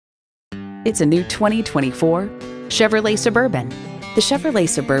It's a new 2024 Chevrolet Suburban. The Chevrolet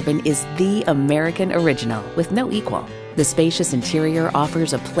Suburban is the American original with no equal. The spacious interior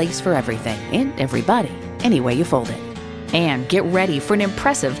offers a place for everything and everybody, any way you fold it. And get ready for an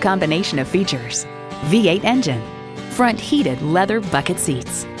impressive combination of features. V8 engine, front heated leather bucket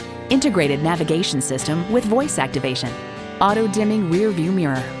seats, integrated navigation system with voice activation, auto-dimming rear view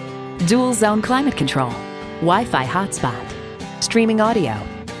mirror, dual zone climate control, Wi-Fi hotspot, streaming audio,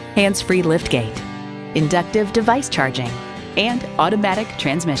 hands-free liftgate, inductive device charging, and automatic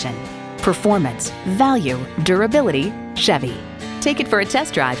transmission. Performance, value, durability, Chevy. Take it for a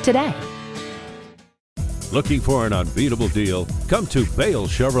test drive today. Looking for an unbeatable deal? Come to Bale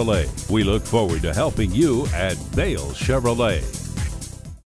Chevrolet. We look forward to helping you at Bale Chevrolet.